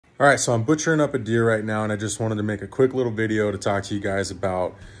All right, so I'm butchering up a deer right now, and I just wanted to make a quick little video to talk to you guys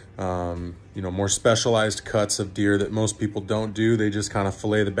about, more specialized cuts of deer that most people don't do. They just kind of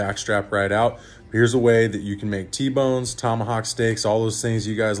fillet the backstrap right out. Here's a way that you can make T-bones, tomahawk steaks, all those things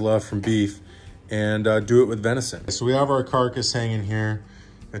you guys love from beef, and do it with venison. So we have our carcass hanging here.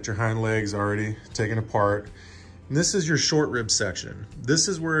 Got your hind legs already taken apart. And this is your short rib section. This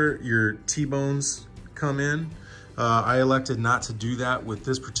is where your T-bones come in. I elected not to do that with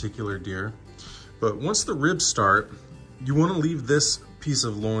this particular deer. But once the ribs start, you want to leave this piece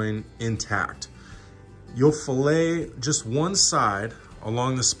of loin intact. You'll fillet just one side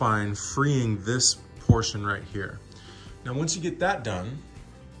along the spine, freeing this portion right here. Now, once you get that done,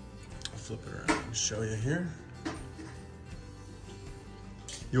 I'll flip it around and show you here.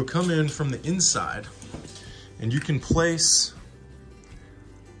 You'll come in from the inside, and you can place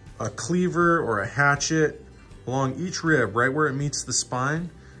a cleaver or a hatchet along each rib, right where it meets the spine,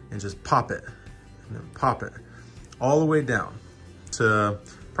 and just pop it, and then pop it all the way down to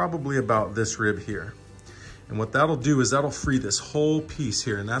probably about this rib here. And what that'll do is that'll free this whole piece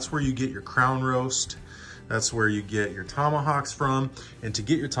here, and that's where you get your crown roast. That's where you get your tomahawks from. And to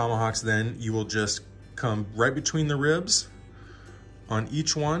get your tomahawks, then you will just come right between the ribs on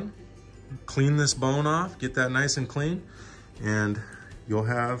each one, clean this bone off, get that nice and clean, and you'll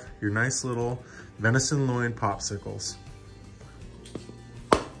have your nice little venison loin popsicles.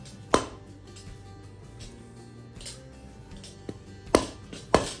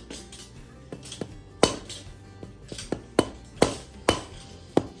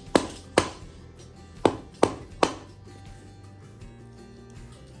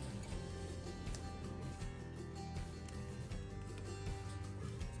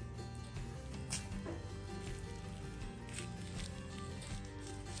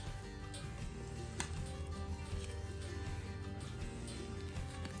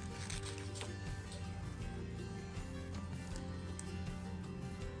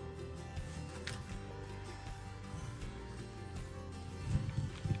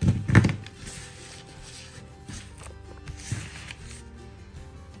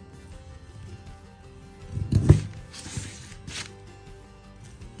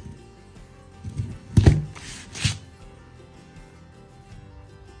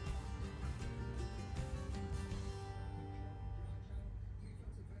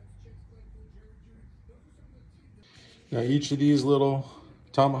 Now, each of these little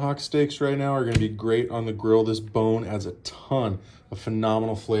tomahawk steaks right now are gonna be great on the grill. This bone adds a ton of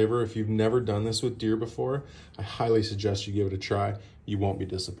phenomenal flavor. If you've never done this with deer before, I highly suggest you give it a try. You won't be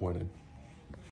disappointed.